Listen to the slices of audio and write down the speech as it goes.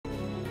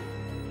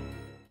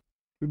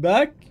We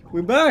back?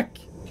 We back!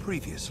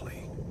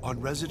 Previously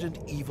on Resident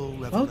Evil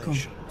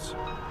Revelations.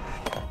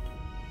 Welcome.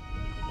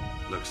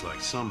 Looks like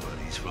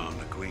somebody's found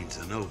the Queen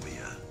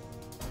Zenobia.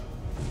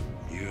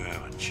 You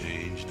haven't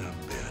changed a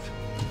bit.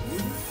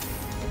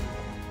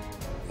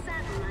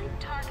 Satellite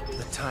targeted.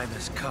 The time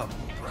has come,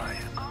 Brian.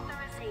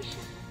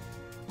 Authorization.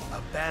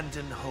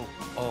 Abandon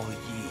hope, all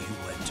ye who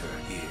enter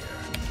here.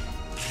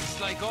 It's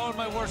like all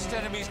my worst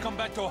enemies come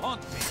back to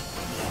haunt me.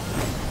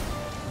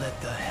 Let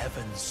the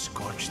heavens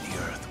scorch the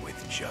earth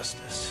with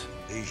justice.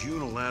 These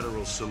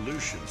unilateral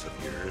solutions of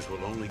yours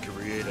will only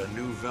create a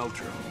new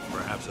Veltro,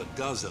 perhaps a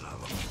dozen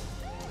of them.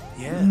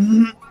 Yeah,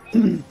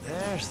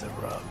 there's the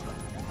rub.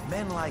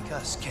 Men like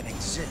us can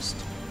exist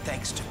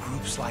thanks to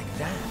groups like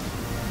that.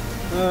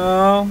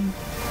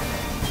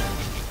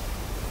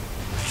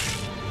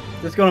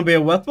 This gonna be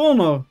a wet one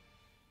or?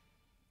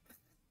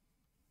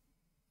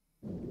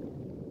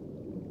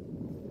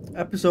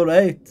 Episode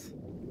 8.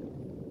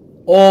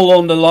 All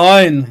on the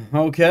line.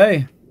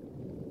 Okay.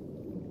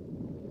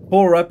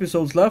 4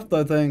 episodes left,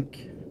 I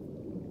think.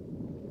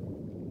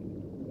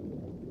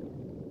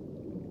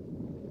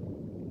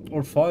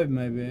 Or 5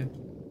 maybe.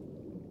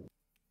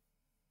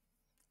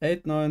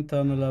 8, 9,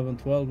 10, 11,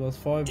 12, that's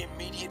 5.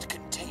 Immediate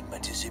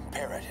containment is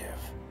imperative.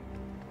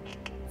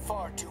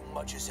 Far too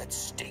much is at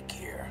stake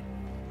here.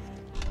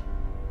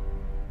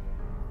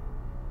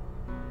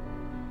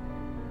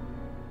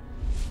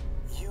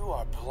 You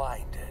are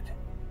blinded.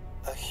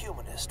 A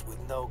humanist with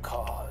no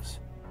cause.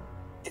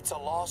 It's a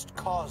lost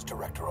cause,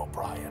 Director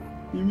O'Brien.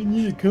 You mean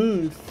you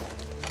could?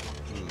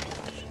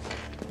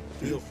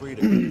 Feel free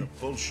to cut the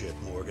bullshit,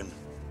 Morgan.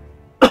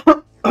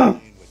 You're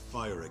playing with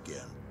fire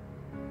again.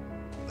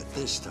 But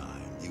this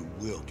time, you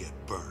will get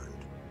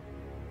burned.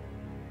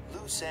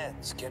 Loose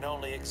ends can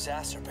only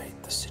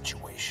exacerbate the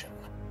situation.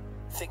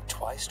 Think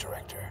twice,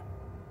 Director,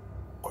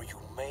 or you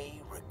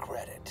may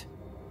regret it.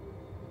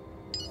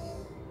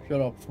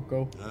 Shut up,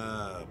 fucko.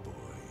 Ah, boy.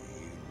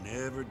 You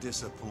never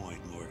disappoint,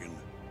 Morgan.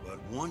 But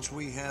once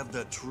we have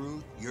the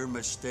truth, your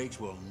mistakes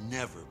will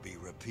never be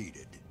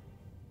repeated.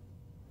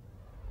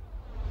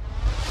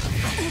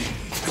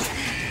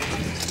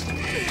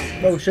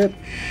 Oh shit.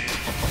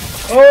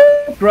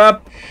 Oh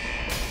crap.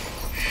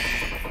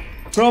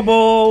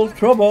 Trouble,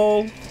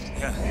 trouble.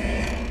 Yeah,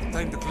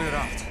 time to clear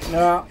out.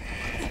 Yeah.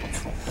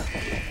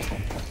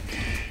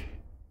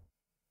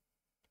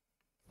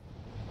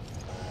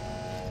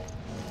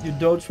 You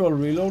dodge while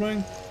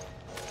reloading?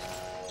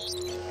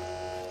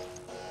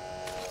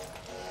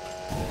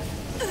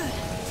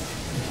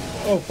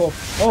 Oh fuck.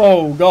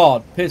 Oh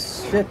god.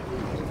 Piss. Shit.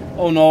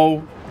 Oh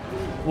no.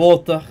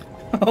 Water.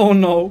 Oh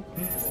no.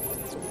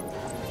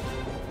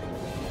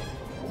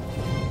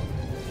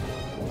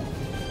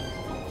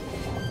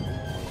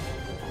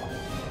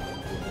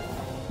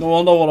 No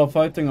wonder what I'm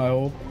fighting, I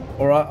hope.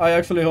 Or I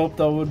actually hope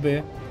that would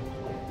be.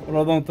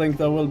 But I don't think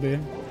there will be.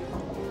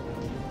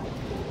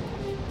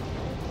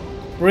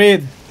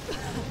 Breathe.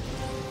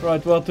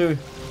 Right, where to?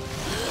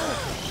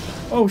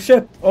 Oh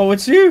shit. Oh,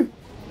 it's you.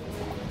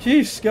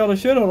 Jeez, scared the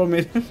shit out of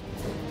me.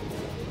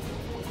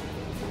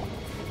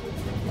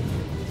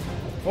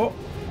 Oh.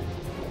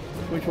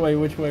 Which way,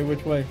 which way,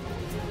 which way?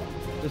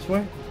 This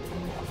way?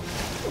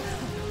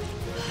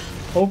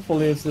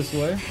 Hopefully it's this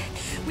way.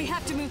 We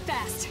have to move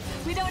fast.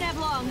 We don't have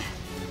long.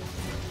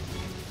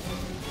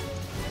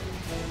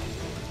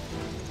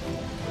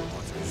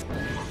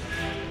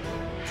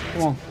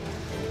 Come on.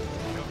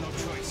 We have no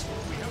choice.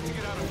 We have to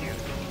get out of here.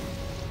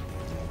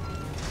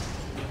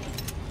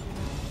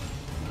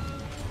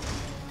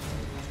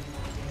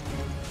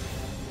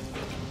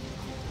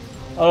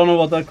 I don't know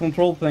what that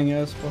control thing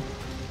is, but...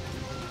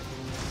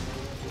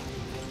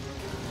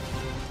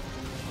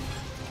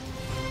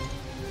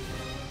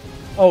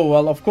 Oh,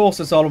 well, of course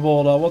it's out of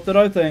order. What did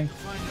I think?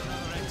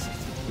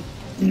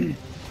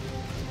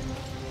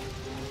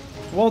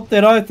 What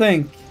did I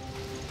think?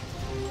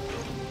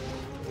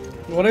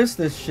 What is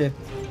this shit?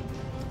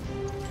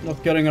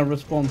 Not getting a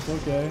response,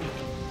 okay.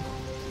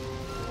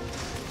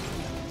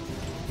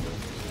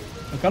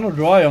 I'm kind of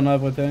dry on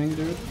everything,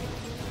 dude.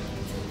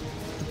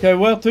 Okay,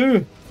 where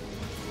to?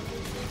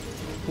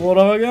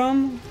 Water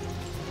again?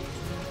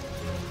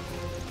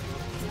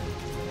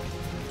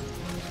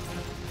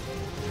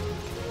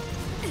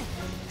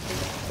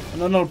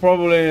 And then I'll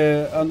probably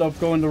end up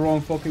going the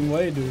wrong fucking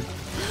way, dude.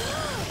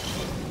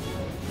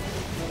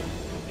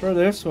 Try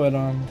this way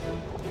then.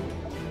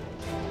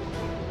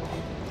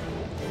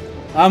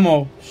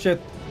 Ammo.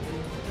 Shit.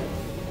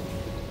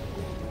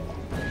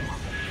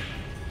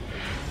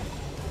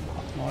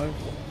 Nice.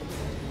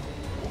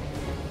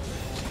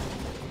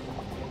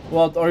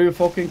 What? Are you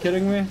fucking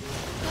kidding me?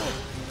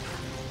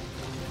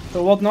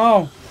 So what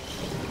now?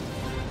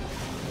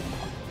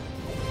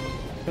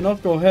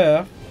 Cannot go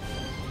here.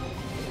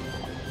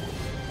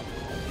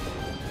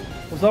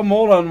 Was that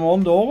more than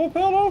one door up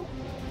here though?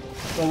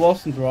 That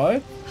wasn't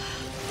right.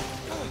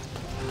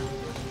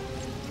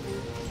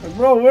 Like,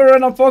 bro, we're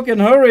in a fucking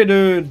hurry,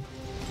 dude.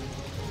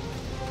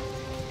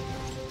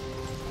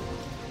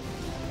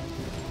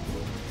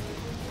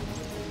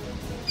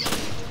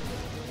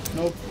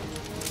 Nope.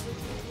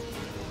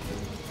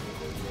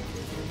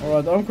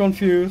 Alright, I'm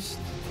confused.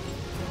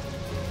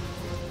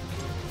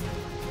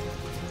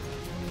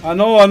 I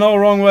know,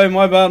 wrong way.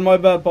 My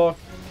bad, Park.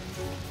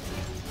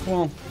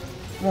 Come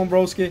on,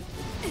 broski.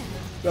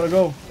 Gotta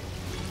go.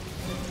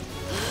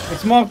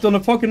 It's marked on the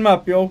fucking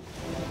map, yo.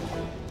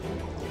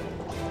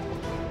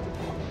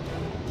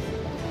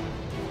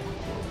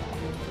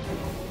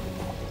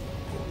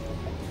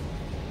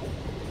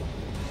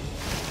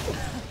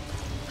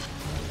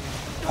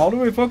 How do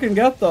we fucking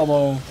get there,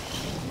 though?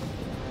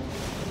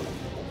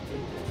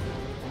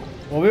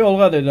 Were we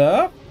already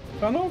there?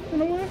 Kind of,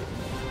 in a way?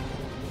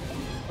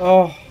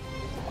 Oh.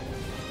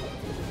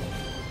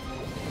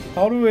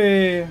 How do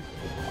we...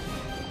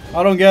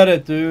 I don't get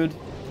it, dude.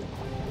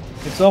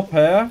 It's up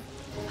here.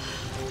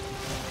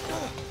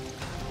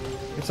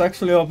 It's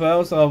actually up here.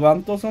 Is there a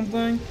vent or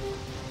something?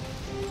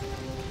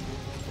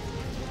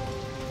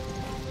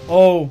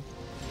 Oh.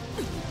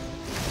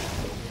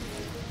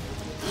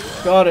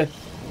 Got it.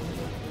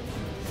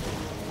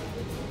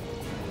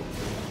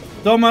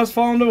 Dumbass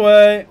found a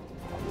way.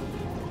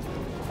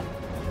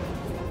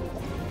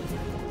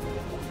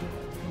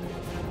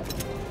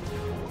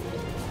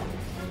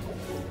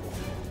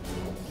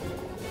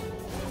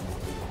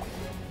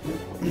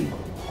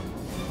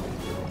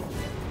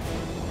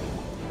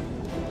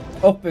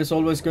 Up is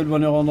always good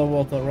when you're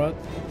underwater, right?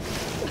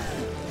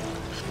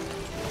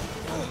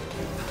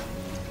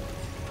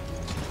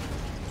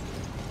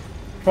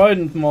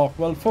 Trident mark.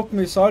 Well, fuck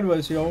me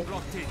sideways, yo.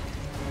 Blocked in.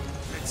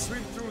 Let's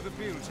swim through the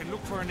bilge and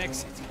look for an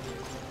exit.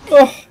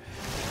 Oh.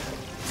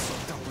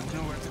 Soaked up with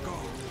nowhere to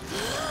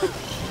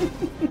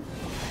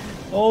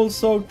go. All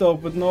soaked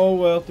up with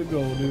nowhere to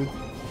go, dude.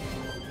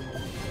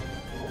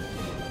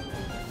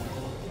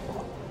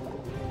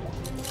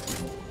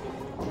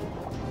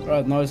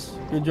 Right, nice.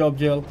 Good job,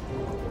 Jill.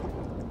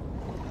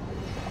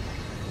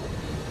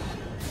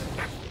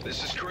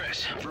 This is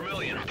Chris,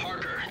 Vermillion,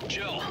 Parker,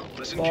 Jill.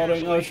 Listen Starting,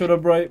 carefully. I should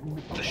have break.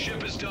 The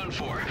ship is done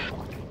for.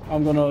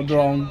 I'm gonna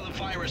drown. Allow the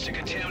virus to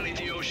contaminate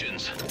the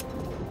oceans.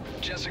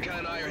 Jessica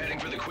and I are heading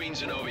for the Queen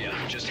Zenobia.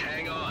 Just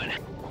hang on.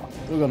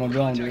 We're gonna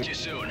drown, Contact dude. you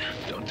soon.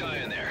 Don't die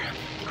in there.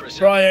 Chris.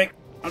 Trying.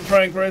 I'm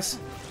trying, Chris.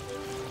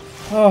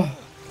 Oh.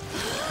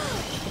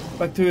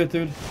 Back to it,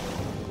 dude.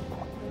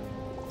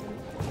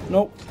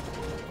 Nope.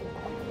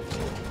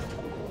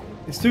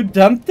 It's too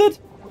dented?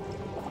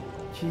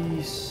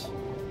 Jeez.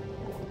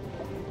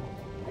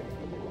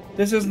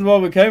 This isn't where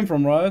we came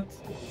from, right?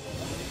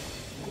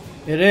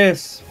 It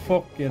is.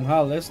 Fucking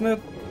hell, isn't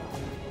it?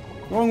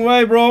 Wrong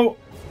way, bro.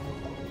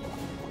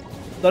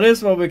 That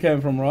is where we came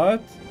from,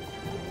 right?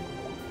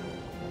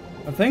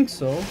 I think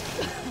so.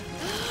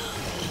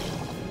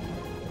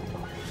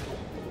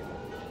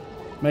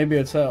 Maybe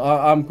it's...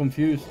 I'm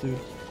confused, dude.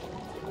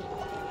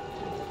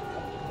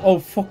 Oh,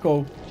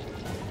 fucko.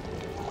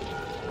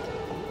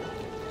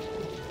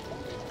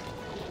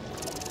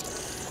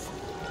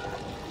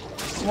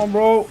 Come on,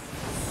 bro.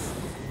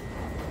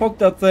 Fuck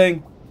that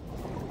thing.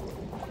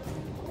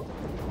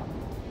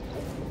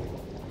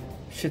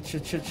 Shit.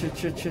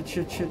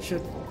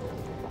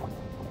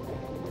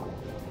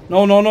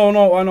 No. I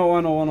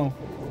know.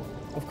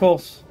 Of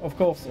course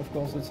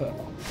it's that.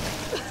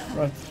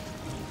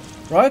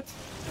 Right?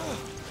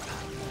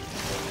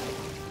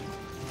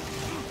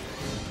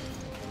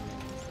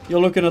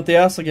 You're looking at the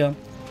ass again.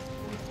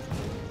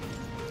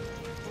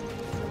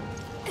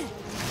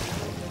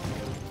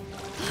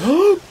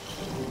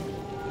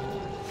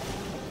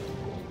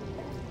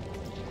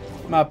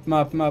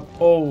 Map.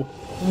 Oh.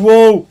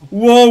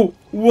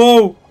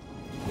 Whoa.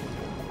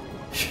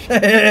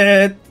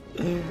 Shit.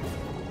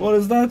 What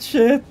is that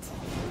shit?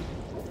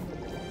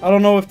 I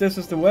don't know if this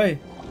is the way.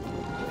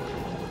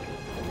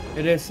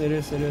 It is.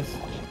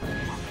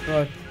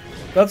 Right.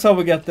 That's how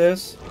we get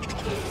this.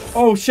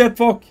 Oh shit,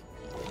 fuck.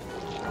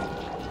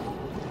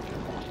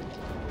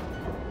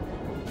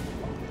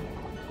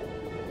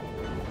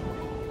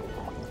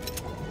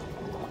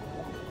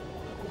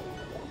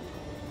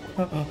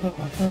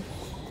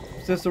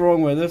 Is this the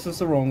wrong way? This is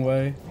the wrong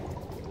way.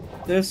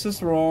 This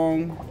is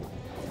wrong.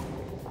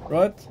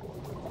 Right?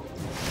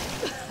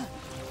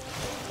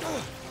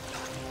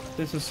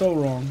 This is so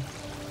wrong.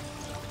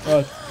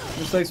 Right.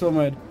 Mistakes were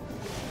made.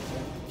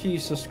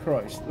 Jesus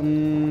Christ.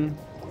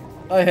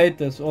 I hate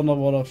this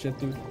underwater shit,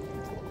 dude.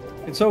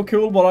 It's so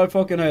cool, but I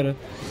fucking hate it.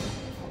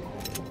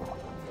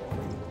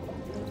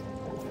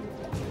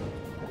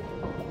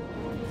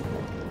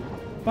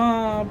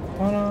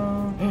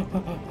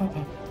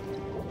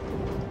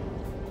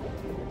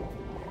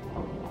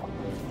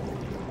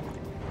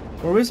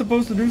 Were we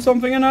supposed to do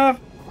something in here?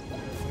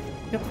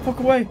 Get the fuck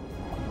away.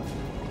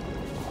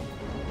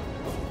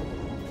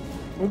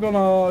 We're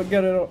gonna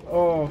get it.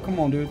 Oh, come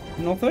on, dude.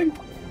 Nothing?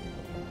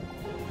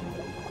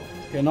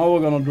 Okay, now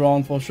we're gonna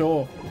drown for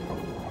sure.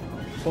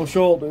 For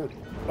sure, dude.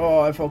 Oh,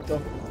 I fucked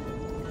up.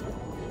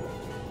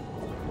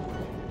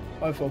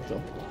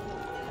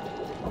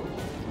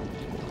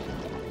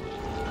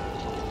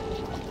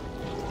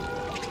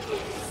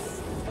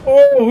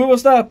 Oh, who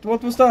was that?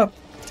 What was that?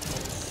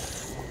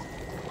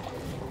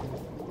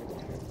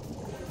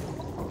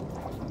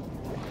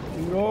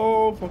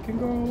 Go fucking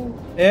go.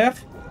 Air?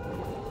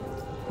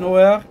 No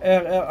air.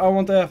 Air. I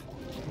want air.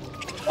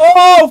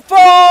 Oh,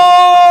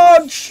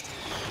 fudge!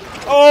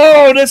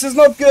 Oh, this is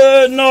not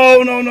good.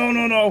 No.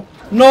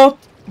 Not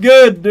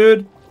good,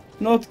 dude.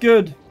 Not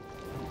good.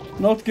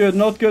 Not good.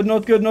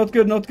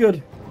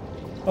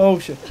 Oh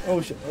shit.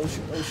 Oh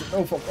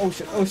fuck. Oh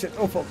shit.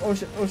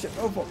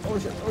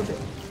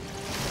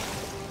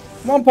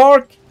 Come on,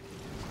 Park.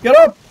 Get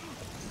up.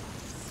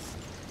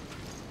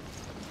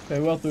 Okay,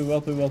 well do.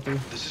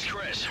 This is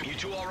Chris. You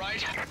two all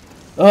right?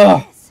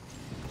 Ugh.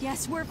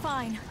 Yes, we're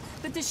fine.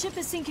 But the ship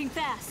is sinking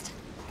fast.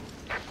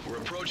 We're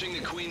approaching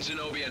the Queen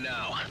Zenobia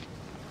now.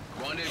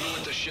 Rendezvous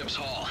at the ship's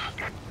hull.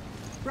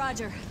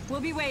 Roger.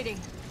 We'll be waiting.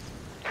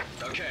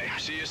 Okay,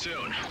 see you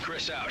soon.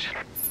 Chris out.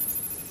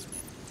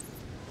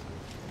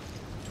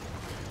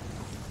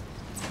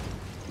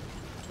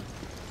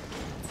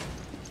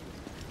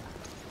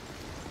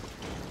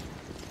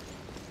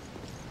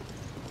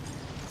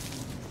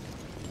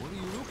 What are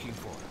you looking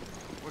for?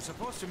 We're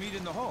supposed to meet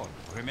in the hall,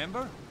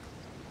 remember?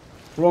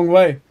 Wrong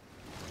way.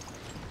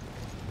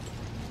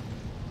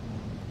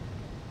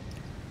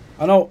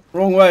 I know,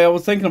 wrong way. I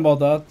was thinking about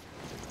that.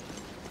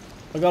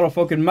 I got a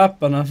fucking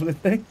map and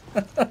everything.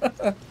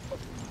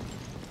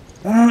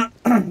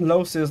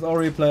 Lousest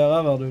RE player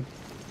ever, dude.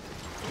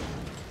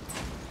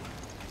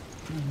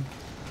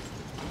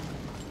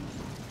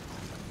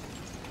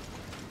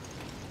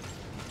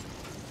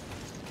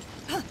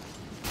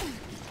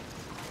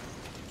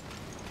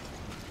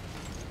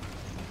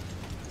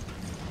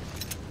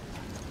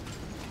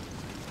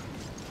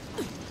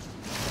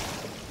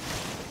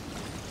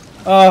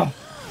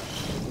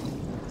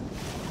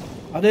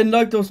 I didn't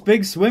like those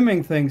big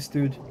swimming things,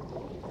 dude.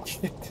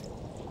 Shit.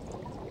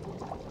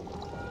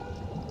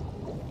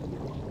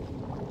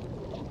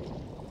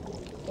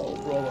 Oh,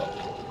 brother.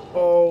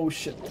 Oh,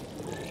 shit.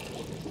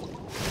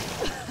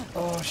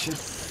 Oh, shit.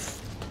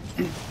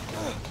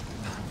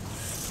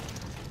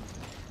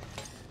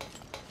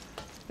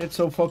 It's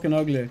so fucking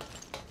ugly.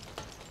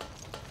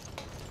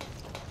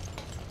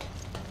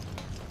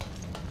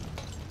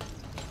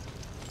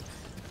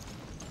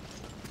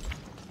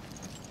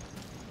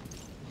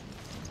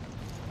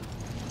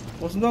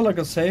 Wasn't that like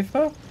a safe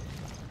house?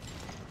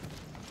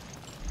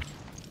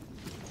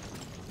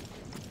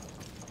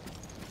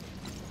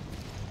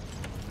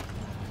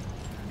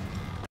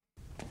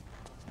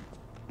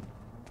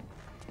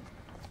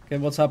 Okay,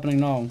 what's happening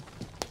now?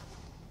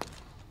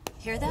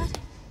 Hear that?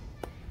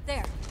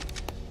 There.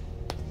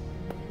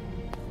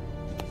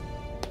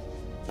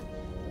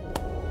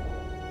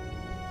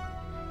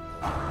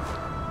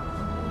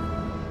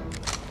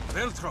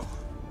 Veltro!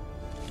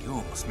 You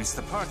almost missed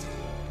the party.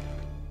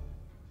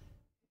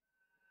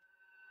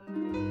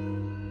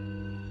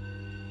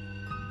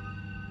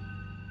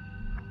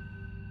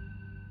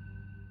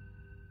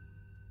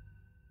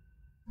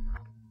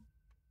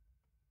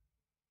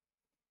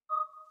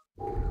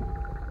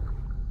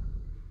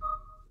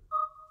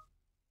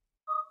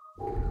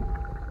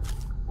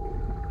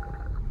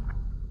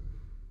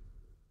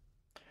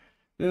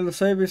 Little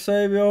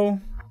save yo.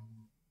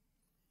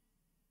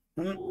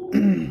 A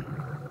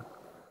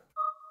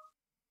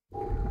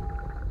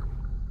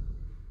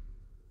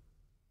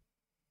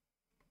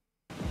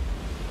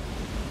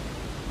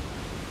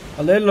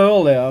little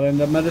earlier in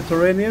the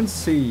Mediterranean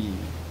Sea.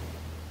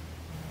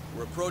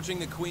 We're approaching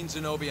the Queen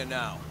Zenobia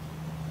now.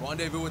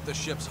 Rendezvous at the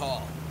ship's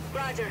hull.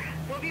 Roger.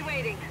 We'll be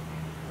waiting.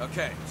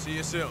 Okay, see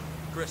you soon.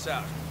 Chris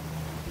out.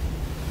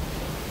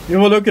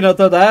 You were looking at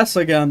that ass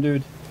again,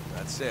 dude.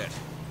 That's it.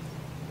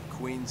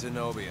 Queen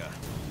Zenobia.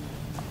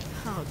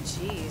 Oh,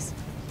 jeez.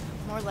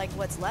 More like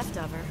what's left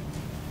of her.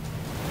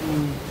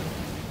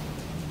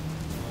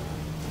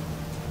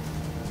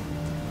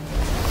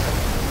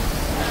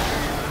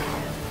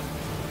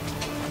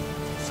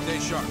 Stay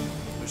sharp.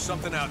 There's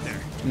something out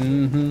there.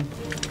 Mm-hmm.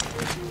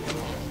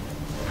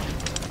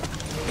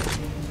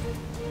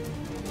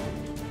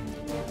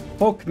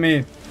 Fuck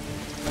me.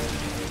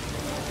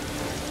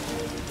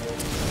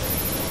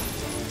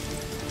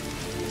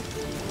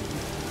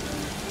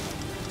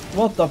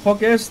 What the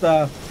fuck is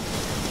that?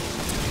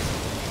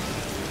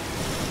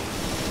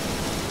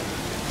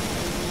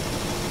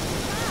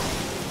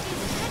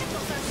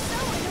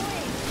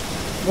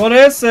 What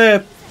is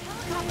it? The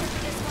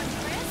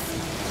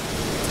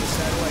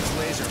satellite's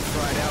laser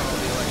fried out all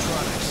the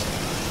electronics.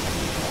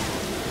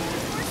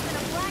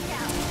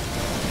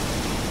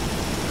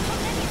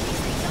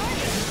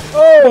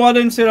 Oh, I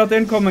didn't see that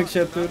incoming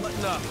shit, dude.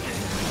 Button up.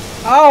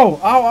 Ow!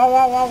 Ow, ow,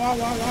 ow, ow, ow,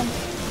 ow, ow.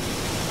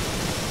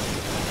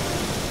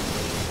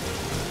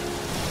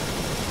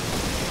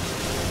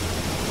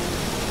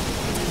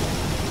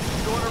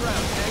 Going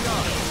around. Hang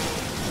on.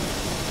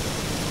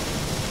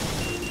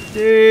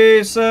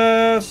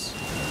 Jesus!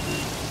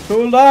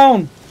 Cool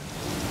down!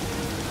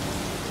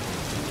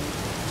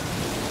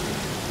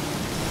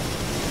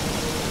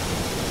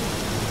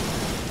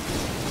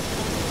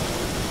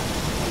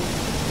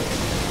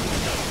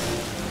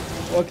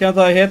 Why can't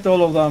I hit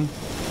all of them?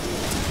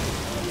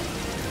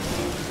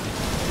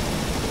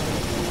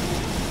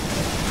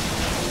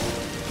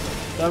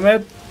 Damn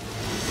it!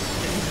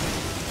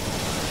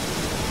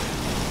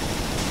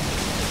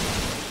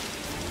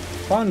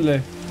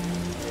 Finally.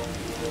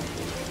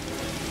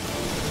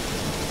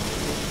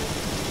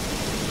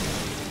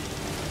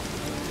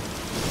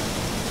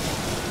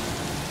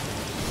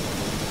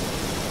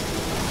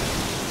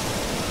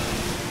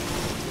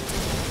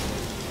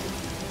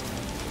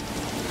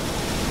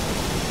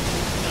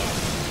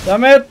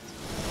 Damn it!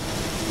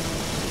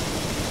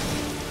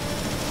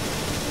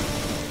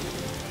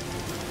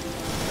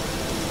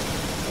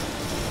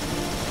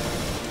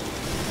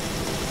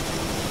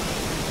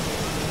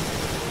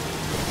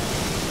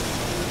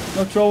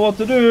 Not sure what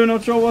to do,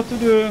 not sure what to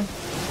do.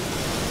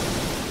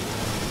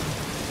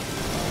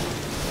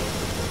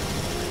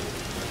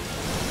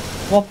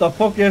 What the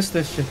fuck is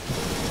this shit?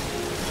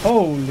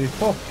 Holy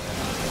fuck.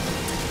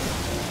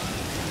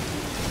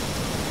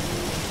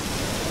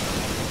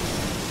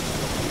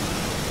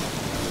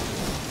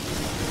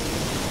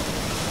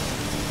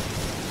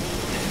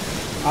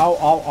 Ow,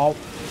 ow, ow.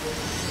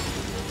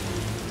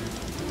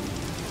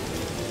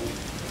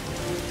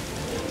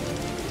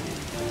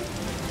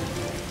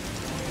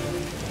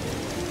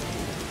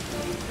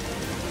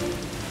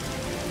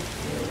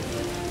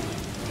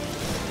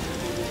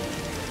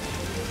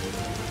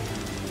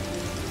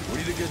 We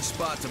need a good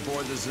spot to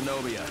board the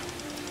Zenobia.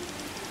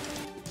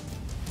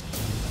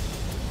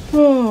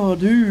 Oh,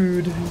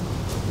 dude.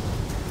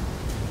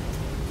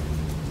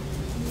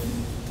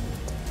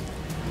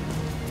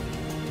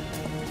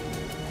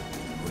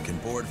 We can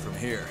board from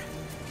here.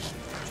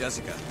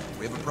 Jessica,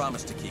 we have a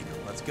promise to keep.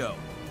 Let's go.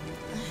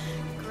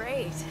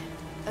 Great.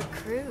 A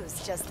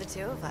cruise, just the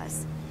two of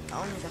us.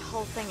 Only the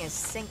whole thing is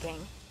sinking.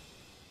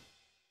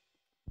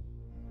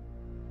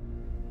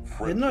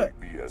 Friendly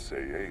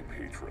BSAA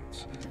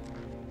patrons,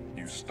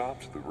 you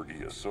stopped the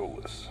Regia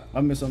Solis.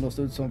 I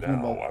misunderstood something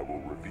Now about... I will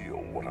reveal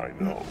what I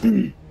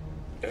know.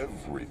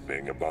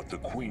 Everything about the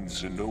Queen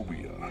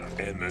Zenobia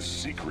and the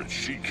secrets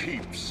she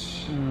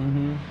keeps.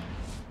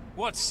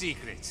 What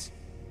secrets?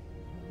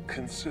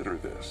 Consider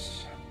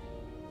this.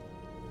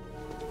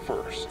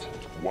 First,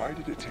 why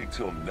did it take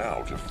till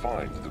now to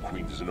find the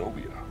Queen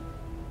Zenobia?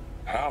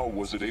 How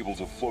was it able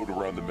to float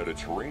around the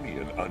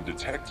Mediterranean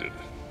undetected?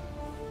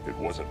 It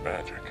wasn't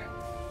magic.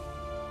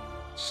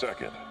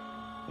 Second,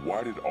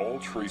 why did all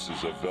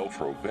traces of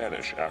Veltro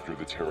vanish after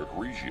the Terra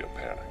Grigia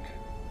panic?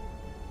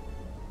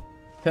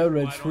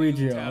 Terra Why don't you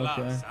Grigia, tell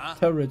okay. us, huh?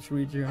 Terra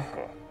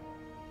Grigia.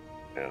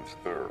 And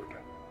third,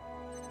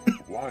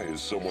 why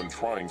is someone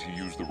trying to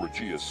use the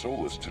Regia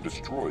Solis to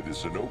destroy the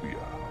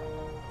Zenobia?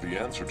 The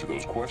answer to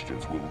those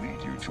questions will lead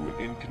you to an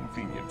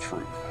inconvenient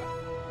truth.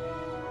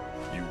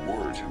 You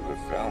were to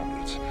have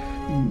found it,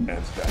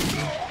 and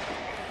that...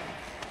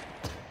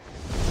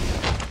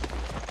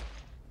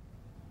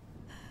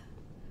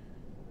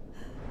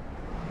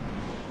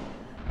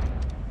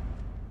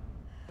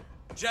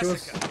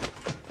 Jessica,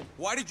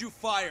 why did you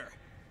fire?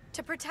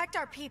 To protect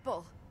our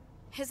people.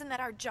 Isn't that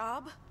our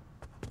job?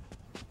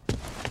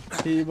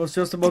 He was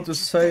just about to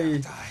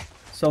say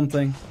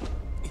something.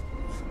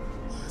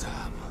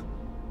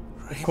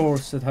 Of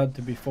course it had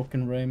to be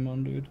fucking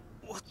Raymond, dude.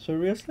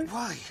 Seriously?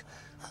 Why?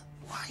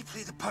 Why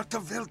play the part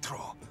of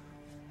Veltro?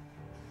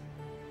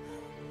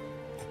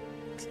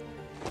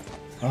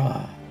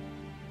 Ah.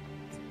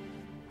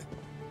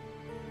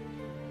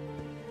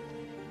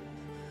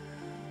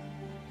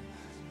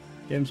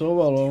 Game's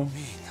over though.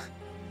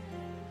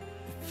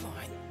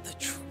 Find the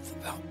truth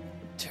about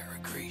Terra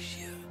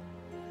Grigia.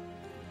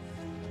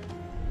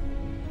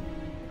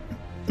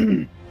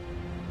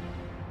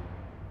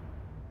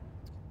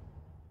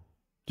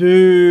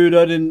 Dude,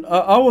 I didn't.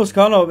 I was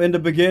kind of in the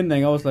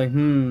beginning. I was like,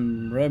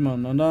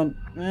 Raymond, and then,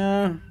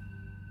 yeah.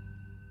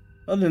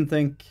 I didn't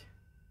think.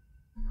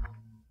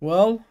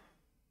 Well,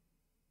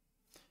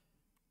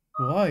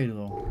 why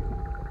though?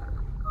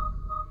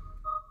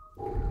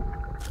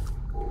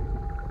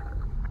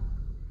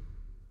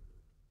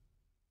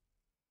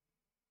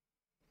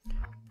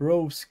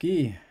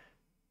 Broski.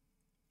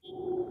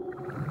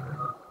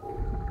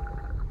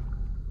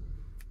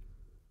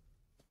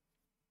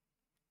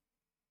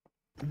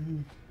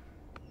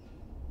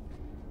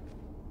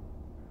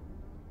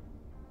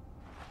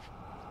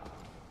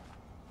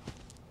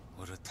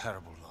 What a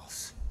terrible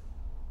loss.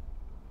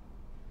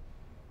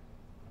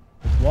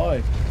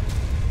 Why?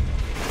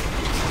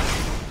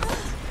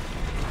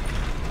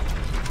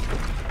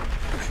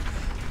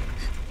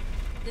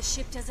 The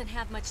ship doesn't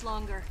have much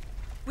longer.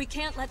 We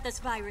can't let this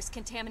virus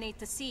contaminate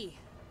the sea.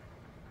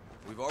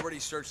 We've already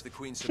searched the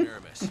Queen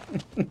Semiramis.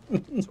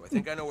 So I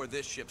think I know where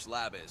this ship's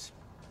lab is.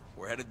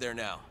 We're headed there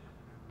now.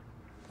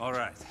 All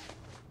right.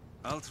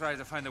 I'll try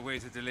to find a way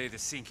to delay the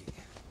sinking.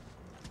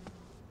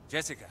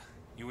 Jessica,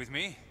 you with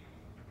me?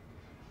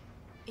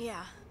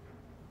 Yeah.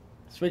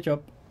 Switch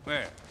up.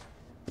 Where?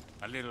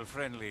 A little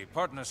friendly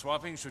partner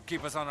swapping should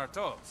keep us on our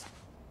toes.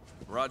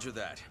 Roger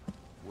that.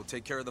 We'll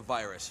take care of the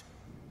virus.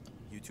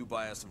 You two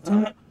buy us some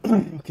time.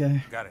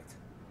 Okay. Got it.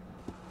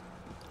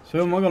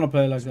 So am I gonna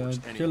play like Works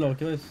a anywhere. killer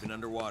Chris? Even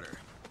underwater.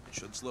 It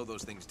should slow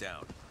those things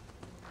down.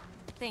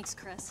 Thanks,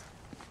 Chris.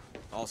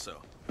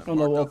 Also, I've Oh, no,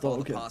 marked what off the- all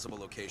the okay. possible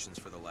locations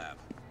for the lab.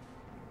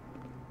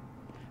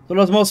 So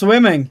there's more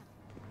swimming.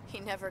 He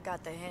never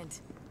got the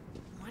hint.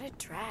 What a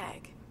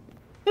drag.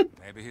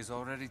 Maybe he's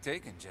already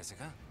taken,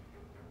 Jessica.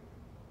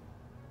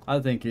 I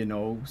think he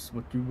knows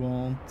what you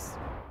want.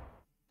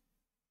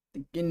 I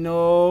think he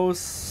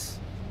knows.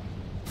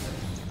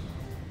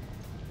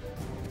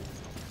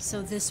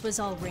 So this was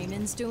all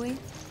Raymond's doing?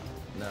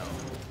 No. I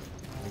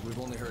think we've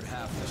only heard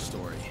half the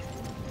story.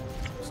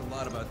 There's a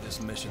lot about this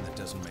mission that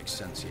doesn't make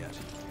sense yet.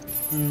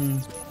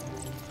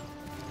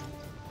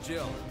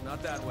 Jill,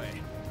 not that way.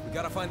 We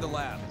gotta find the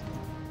lab.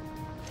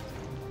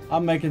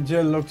 I'm making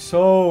Jill look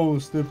so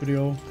stupid,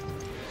 yo.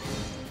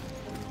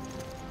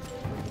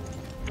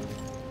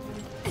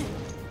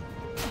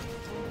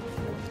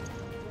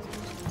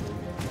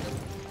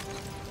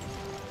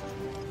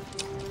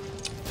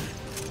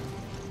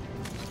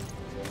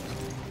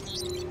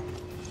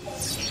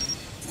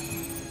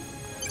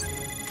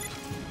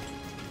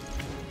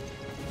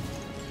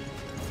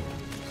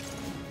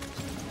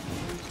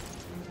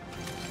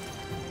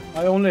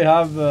 I only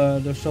have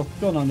the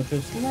shotgun and the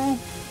pistol now.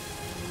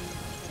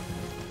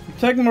 You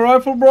taking my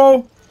rifle,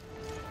 bro?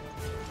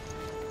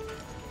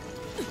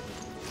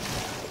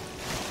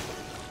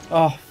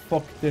 Oh,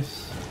 fuck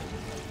this.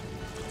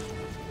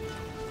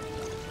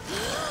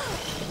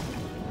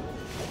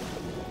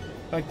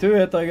 Back to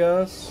it, I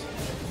guess.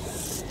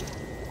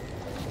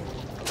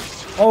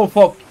 Oh,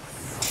 fuck.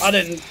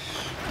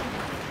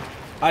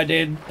 I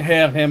did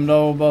hear him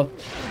though, but...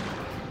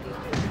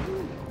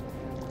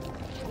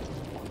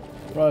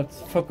 Right,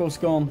 fucko's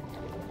gone.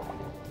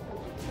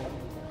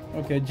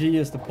 Okay, G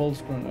is the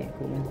pulse grenade,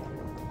 cool.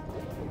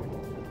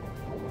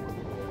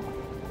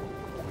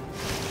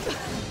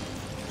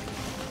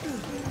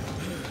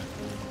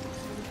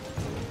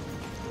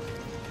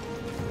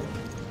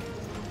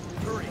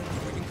 Hurry,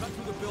 we can cut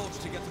through the bilge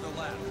to get to the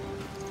lab.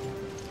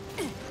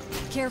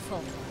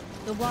 Careful.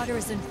 The water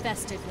is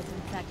infested with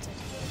infected.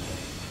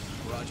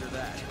 Roger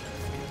that.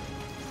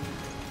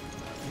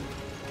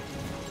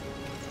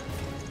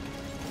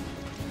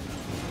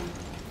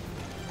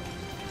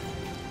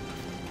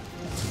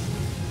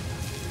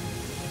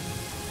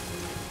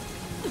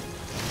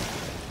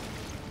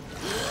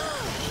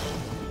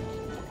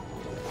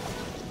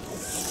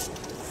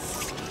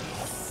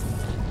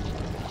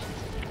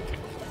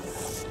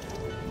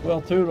 Well,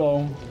 too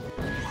long.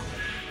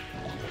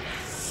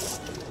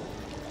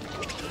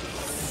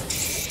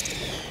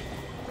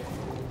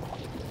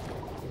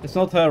 It's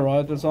not here,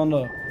 right? It's on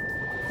the...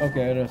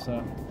 Okay, it is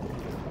there.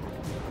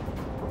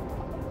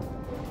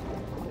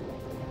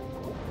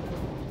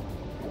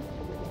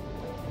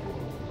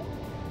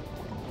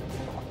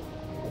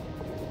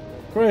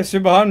 Chris,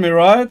 you're behind me,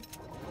 right?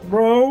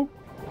 Bro?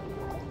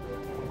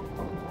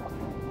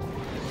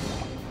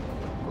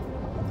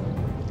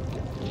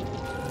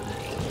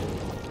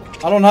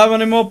 I don't have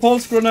any more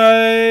pulse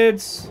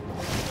grenades!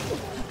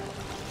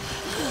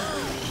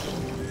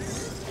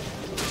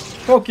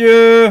 Fuck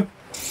you!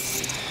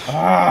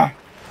 Ah!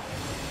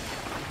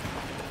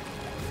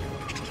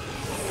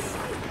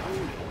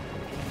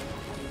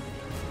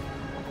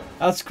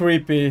 That's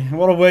creepy.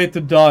 What a way to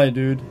die,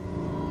 dude.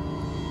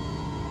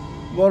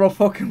 What a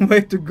fucking way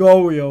to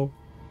go, yo.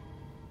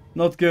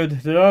 Not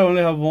good. Did I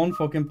only have one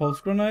fucking pulse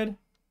grenade?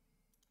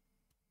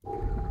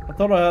 I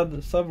thought I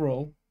had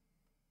several.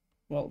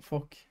 Well,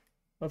 fuck.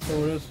 That's how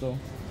it is, though.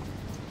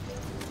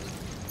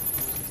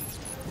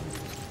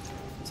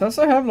 It says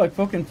I have like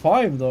fucking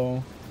 5,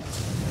 though.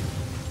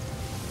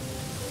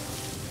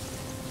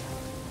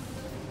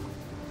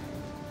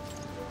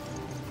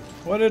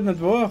 Why didn't it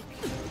work?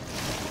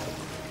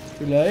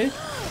 Too late?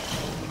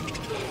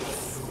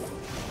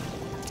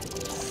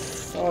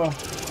 Oh.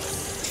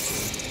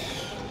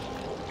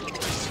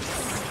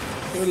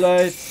 Too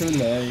late, too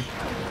late.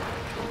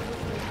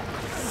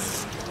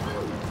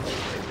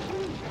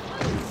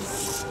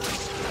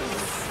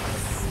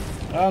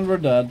 And we're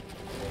dead.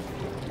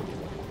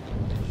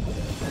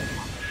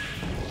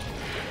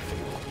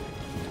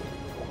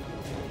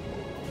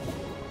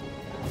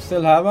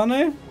 Still have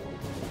any?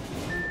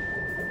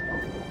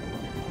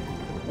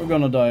 We're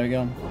gonna die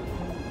again.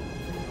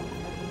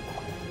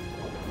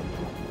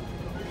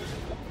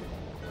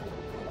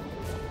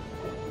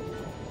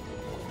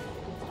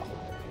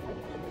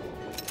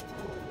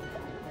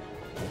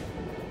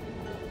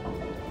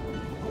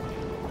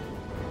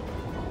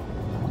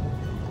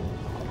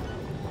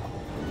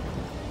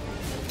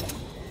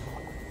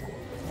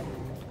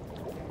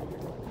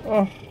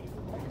 Oh.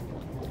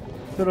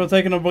 Could have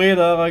taken a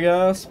breather, I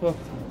guess, but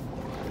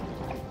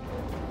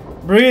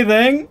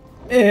breathing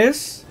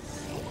is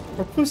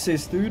for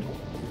pussies, dude.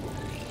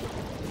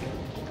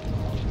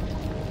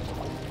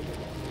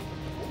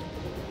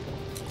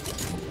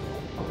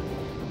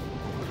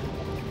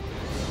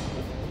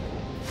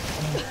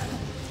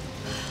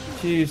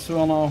 Jeez,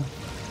 well now.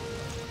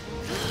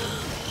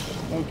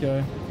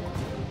 Okay.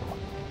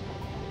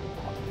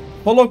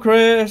 Follow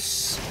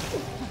Chris.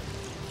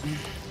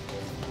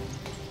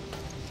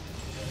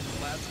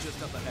 Lab's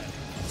just up ahead.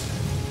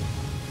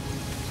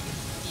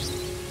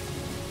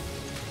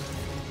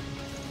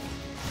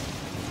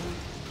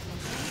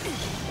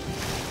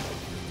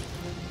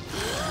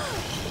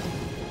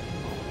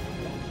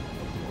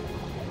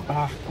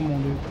 Ah, come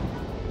on, dude.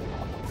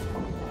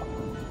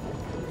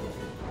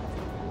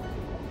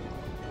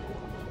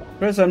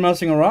 Chris, I'm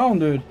messing around,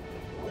 dude.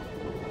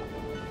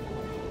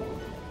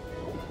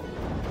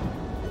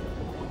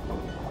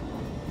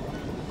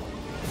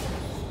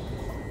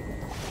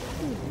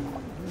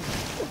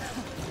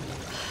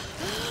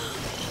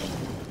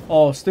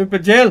 Oh,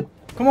 stupid Jill!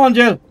 Come on,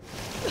 Jill!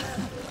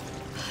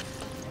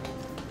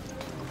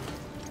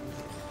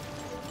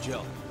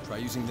 Jill, try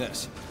using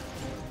this.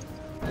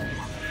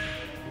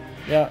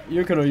 Yeah,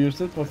 you could have used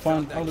it, but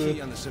fine, Found I'll that do key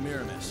it. on the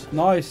Semiramis.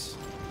 Nice.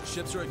 The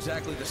ships are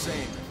exactly the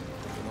same,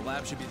 and the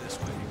lab should be this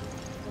way.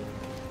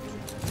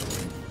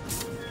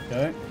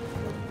 Okay.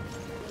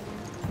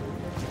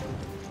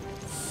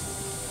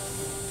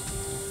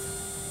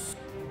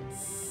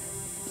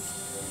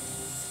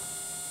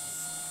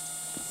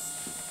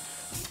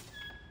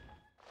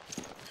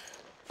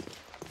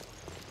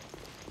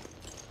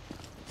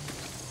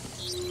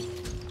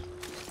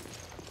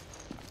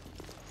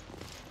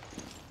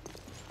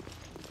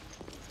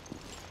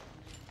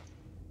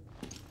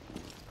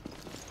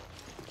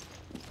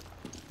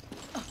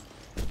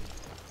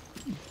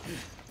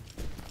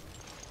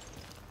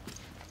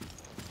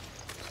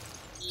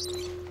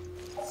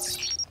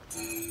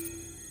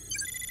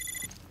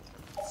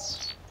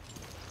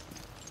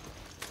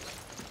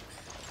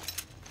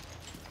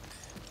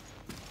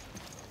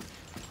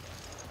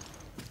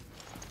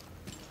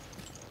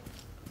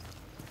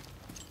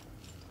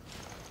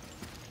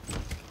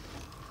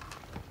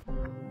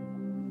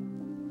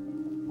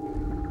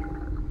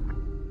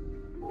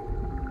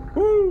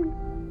 Woo!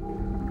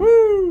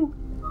 Woo!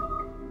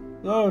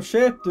 Oh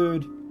shit,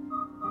 dude.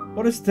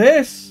 What is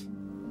this?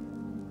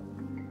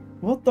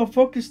 What the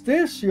fuck is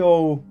this,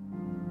 yo?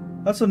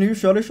 That's a new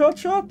shot?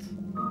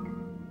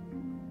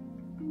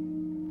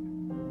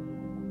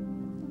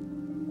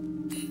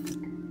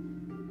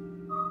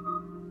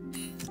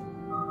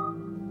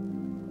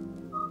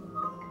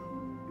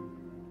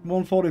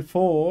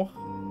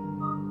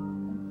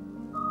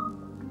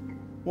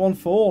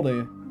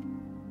 140.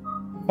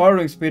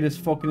 Firing speed is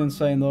fucking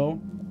insane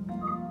though.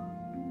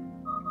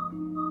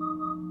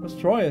 Let's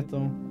try it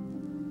though.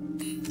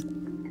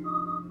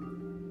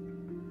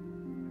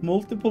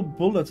 Multiple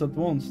bullets at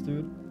once,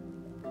 dude.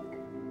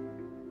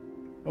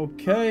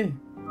 Okay,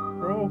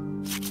 bro.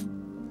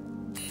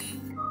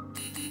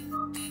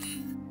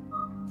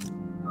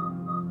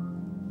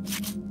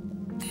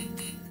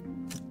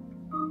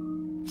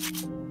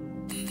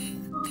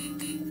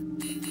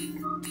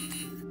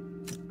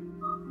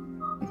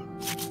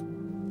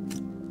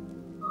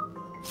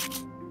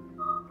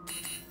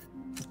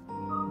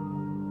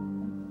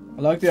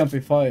 I like the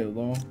MP5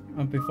 though.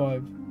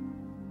 MP5.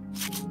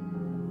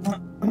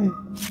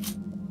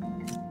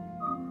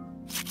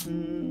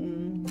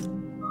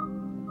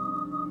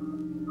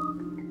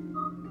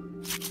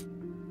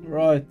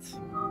 Right.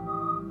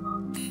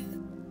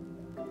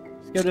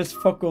 Let's get this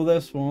fuck of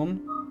this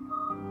one.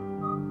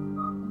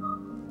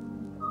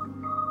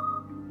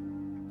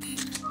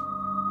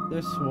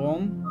 This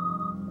one.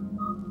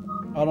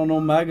 I don't know,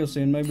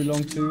 magazine, maybe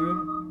long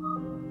two.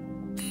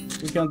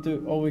 We can't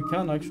do. Oh, we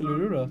can actually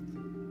do that.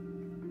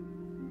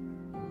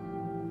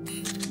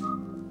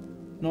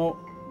 No.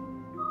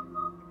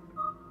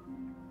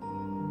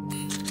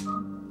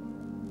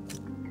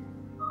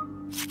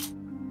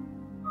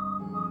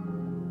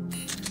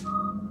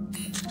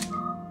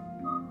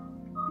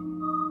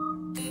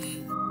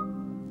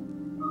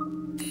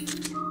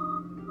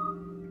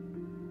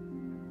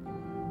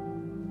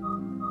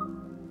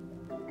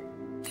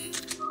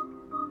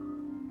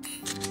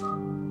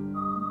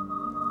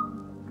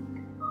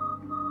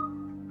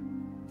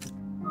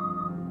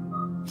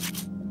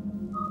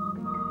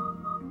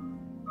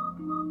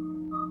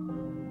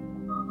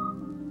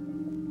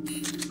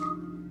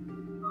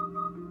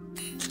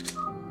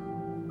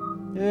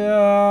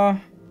 Yeah.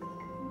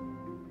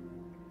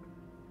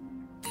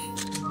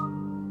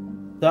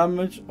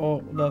 Damage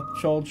or that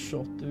charge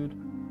shot, dude.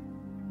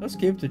 Let's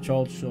keep the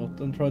charge shot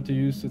and try to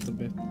use it a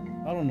bit.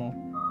 I don't know.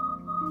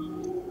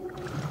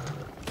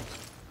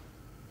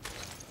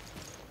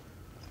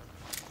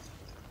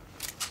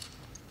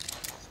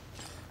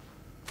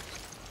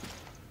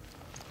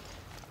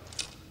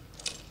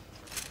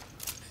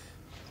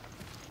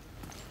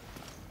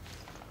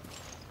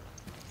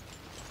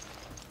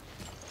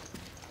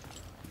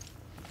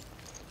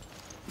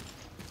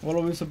 What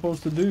are we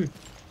supposed to do?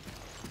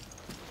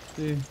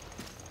 See.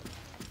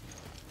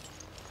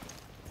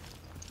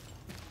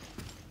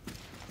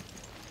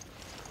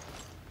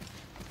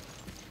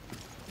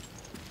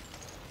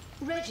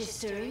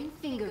 Registering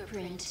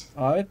fingerprint.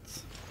 Alright.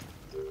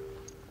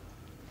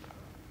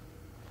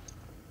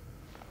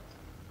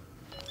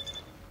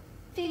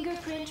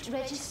 Fingerprint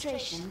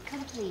registration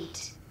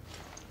complete.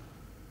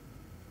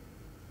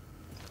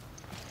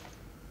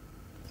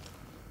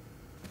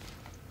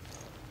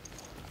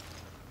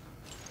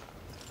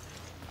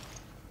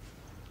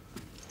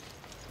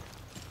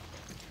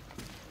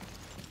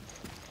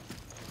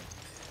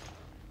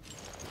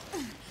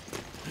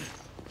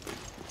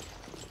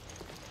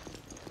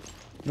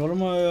 What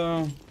am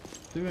I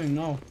doing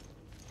now?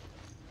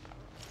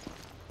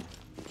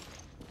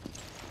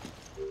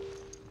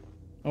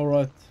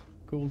 Alright,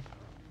 cool.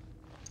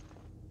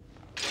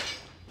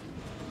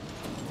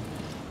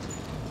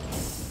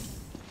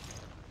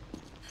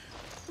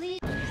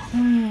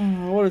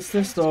 What is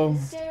this though?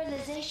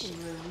 Sterilization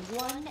room,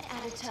 one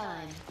at a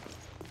time.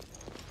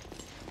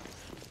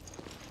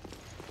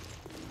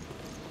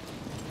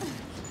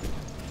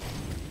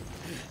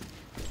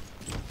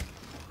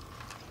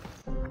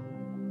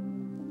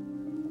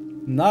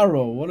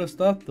 Narrow, what is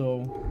that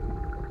though?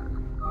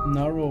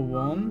 Narrow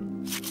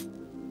 1.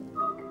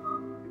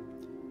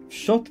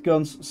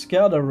 Shotgun's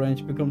scatter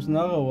range becomes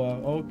narrower,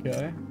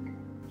 okay.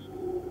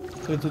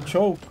 So it's a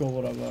choke or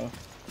whatever.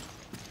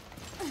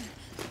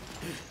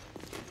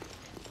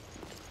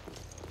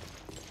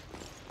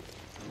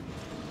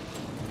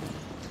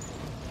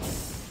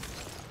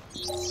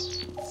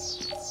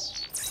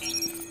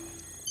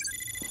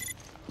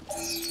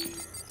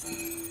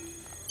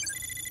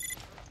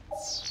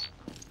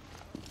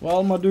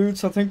 Well, my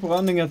dudes, I think we're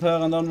ending it here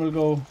and then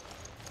we'll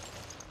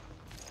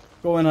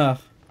go in here,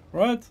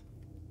 right?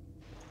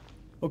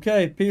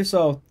 Okay, peace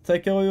out.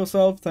 Take care of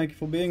yourself. Thank you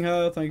for being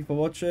here. Thank you for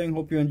watching.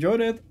 Hope you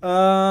enjoyed it.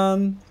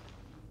 And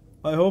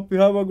I hope you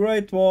have a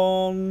great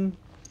one.